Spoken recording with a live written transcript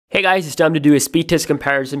Hey guys, it's time to do a speed test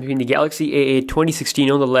comparison between the Galaxy A8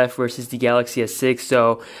 2016 on the left versus the Galaxy S6.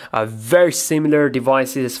 So very similar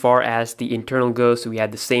devices as far as the internal goes. So we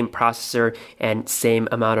had the same processor and same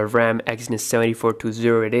amount of RAM, Exynos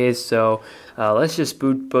 7420 it is. So let's just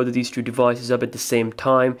boot both of these two devices up at the same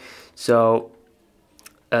time. So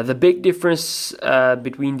the big difference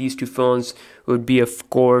between these two phones would be, of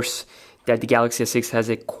course, that the Galaxy S6 has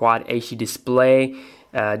a Quad HD display.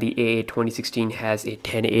 The A8 2016 has a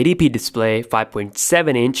 1080p display,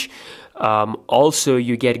 5.7 inch. Also,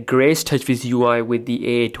 you get Grace TouchWiz UI with the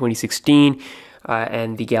A8 2016,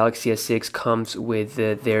 and the Galaxy S6 comes with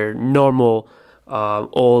their normal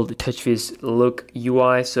old TouchWiz look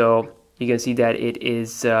UI. So you can see that it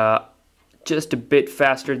is just a bit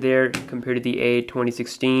faster there compared to the A8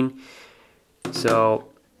 2016. So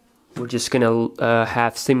we're just gonna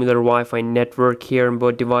have similar Wi-Fi network here on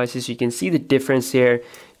both devices. You can see the difference here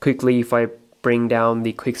quickly if I bring down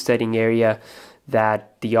the quick setting area,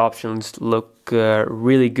 that the options look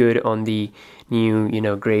really good on the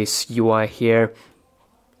new Grace UI here.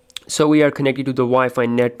 So we are connected to the Wi-Fi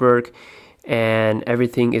network and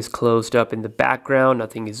everything is closed up in the background,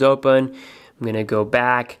 nothing is open. I'm gonna go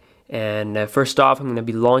back and first off I'm gonna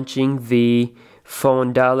be launching the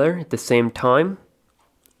phone dialer at the same time.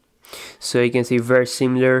 So you can see very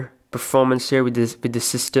similar performance here with the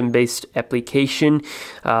system-based application.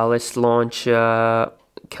 Let's launch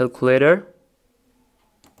calculator.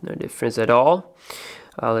 No difference at all.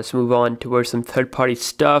 Let's move on towards some third-party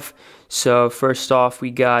stuff. So first off, we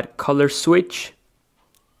got color switch.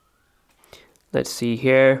 Let's see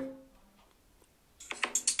here.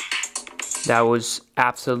 That was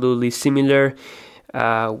absolutely similar.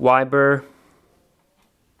 Viber.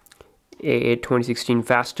 A8 2016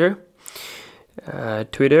 faster.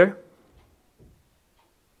 Twitter,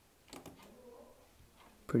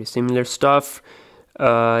 pretty similar stuff.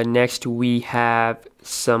 Next we have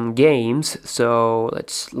some games, so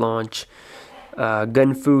let's launch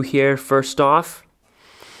Gunfu here first off.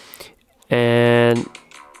 And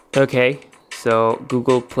okay, so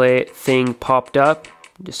Google Play thing popped up.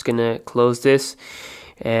 I'm just gonna close this,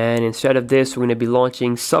 and instead of this we're gonna be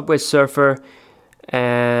launching Subway Surfer,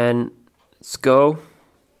 and let's go.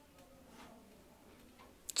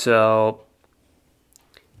 So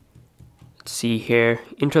let's see here,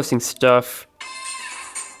 interesting stuff.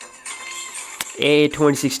 A8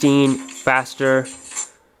 2016 faster.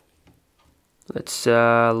 Let's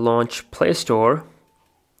launch Play Store.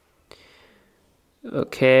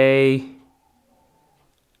 Okay.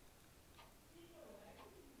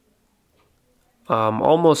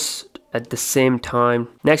 Almost at the same time.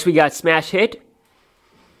 Next we got Smash Hit.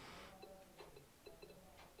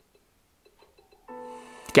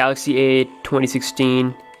 Galaxy A8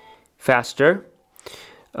 2016 faster.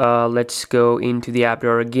 Let's go into the app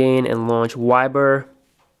drawer again and launch Viber.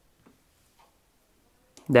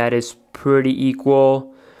 That is pretty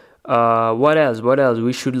equal. What else?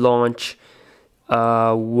 We should launch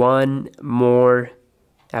one more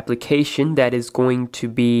application that is going to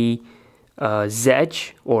be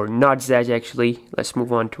Zedge, or not Zedge actually. Let's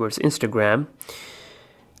move on towards Instagram.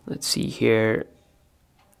 Let's see here.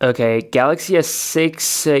 Okay, Galaxy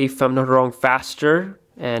S6, if I'm not wrong, faster,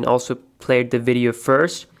 and also played the video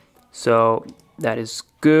first, so that is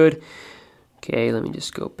good. Okay, let me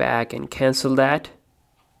just go back and cancel that.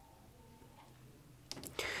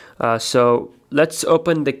 So let's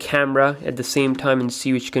open the camera at the same time and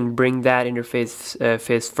see which can bring that interface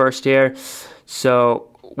face first here.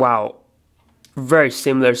 So wow, very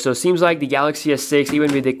similar. So it seems like the Galaxy S6,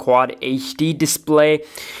 even with the Quad HD display,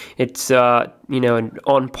 it's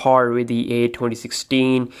on par with the A8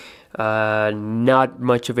 2016. Not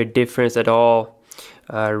much of a difference at all.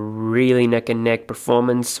 Really neck and neck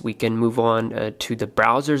performance. We can move on to the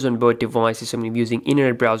browsers on both devices. So I'm going to be using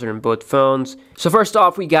internet browser on both phones. So first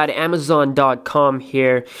off, we got Amazon.com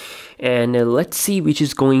here, and let's see which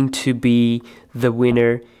is going to be the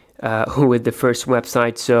winner with the first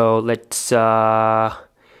website. So let's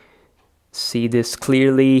see this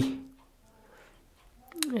clearly,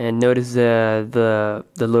 and notice the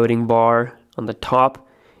loading bar on the top.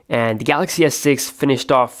 And the Galaxy S6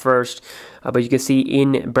 finished off first, but you can see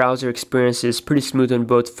in browser experience is pretty smooth on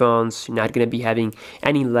both phones. You're not going to be having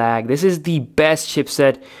any lag. This is the best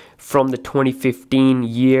chipset from the 2015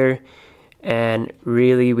 year, and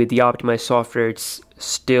really with the optimized software it's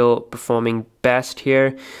still performing best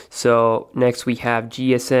here. So next we have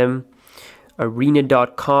GSM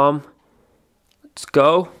Arena.com. Let's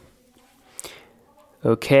go.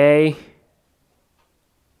 Okay,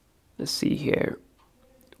 let's see here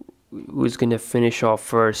who's gonna finish off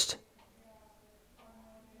first.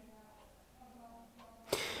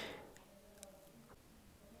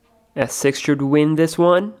 S6 should win this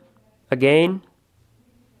one again.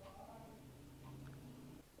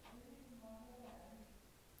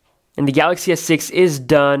 And the Galaxy S6 is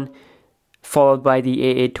done, followed by the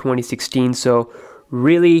A8 2016. So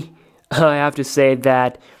really, I have to say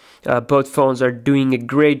that both phones are doing a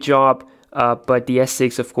great job, but the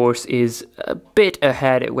S6, of course, is a bit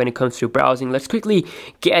ahead when it comes to browsing. Let's quickly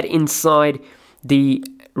get inside the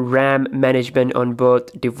RAM management on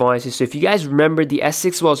both devices. So if you guys remember, the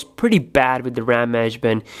S6 was pretty bad with the RAM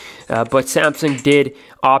management, but Samsung did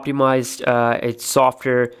optimize its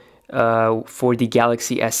software for the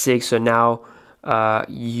Galaxy S6. So now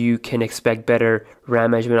you can expect better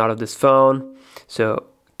RAM management out of this phone. So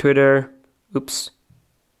Twitter, oops,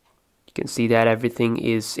 you can see that everything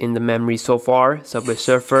is in the memory so far. Subway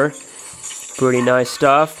Surfer, pretty nice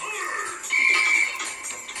stuff.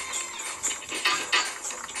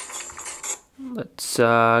 Let's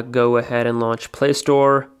go ahead and launch Play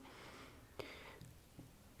Store.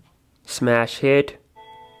 Smash hit.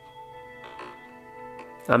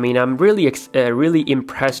 I mean, I'm really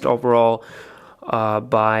impressed overall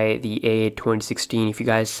by the A8 2016. If you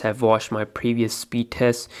guys have watched my previous speed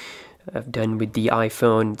tests, I've done with the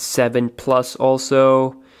iPhone 7 Plus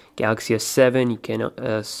also, Galaxy S7. You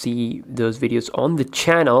can see those videos on the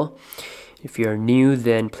channel. If you're new,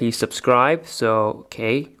 then please subscribe. So,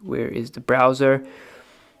 okay, where is the browser?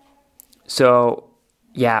 So,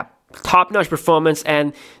 yeah, top-notch performance.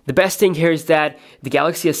 And the best thing here is that the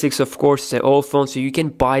Galaxy S6, of course, is an old phone, so you can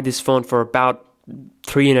buy this phone for about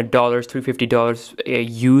 $300, $350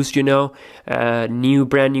 used, you know.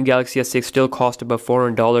 Brand new Galaxy S6 still cost about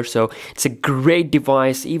 $400, so it's a great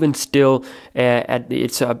device. Even still,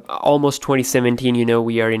 it's almost 2017, you know,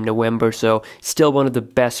 we are in November, so still one of the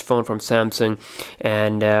best phone from Samsung,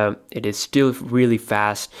 and it is still really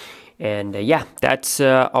fast. And yeah, that's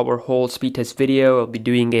our whole speed test video. I'll be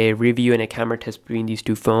doing a review and a camera test between these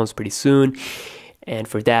two phones pretty soon, and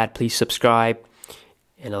for that, please subscribe.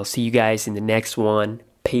 And I'll see you guys in the next one.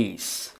 Peace.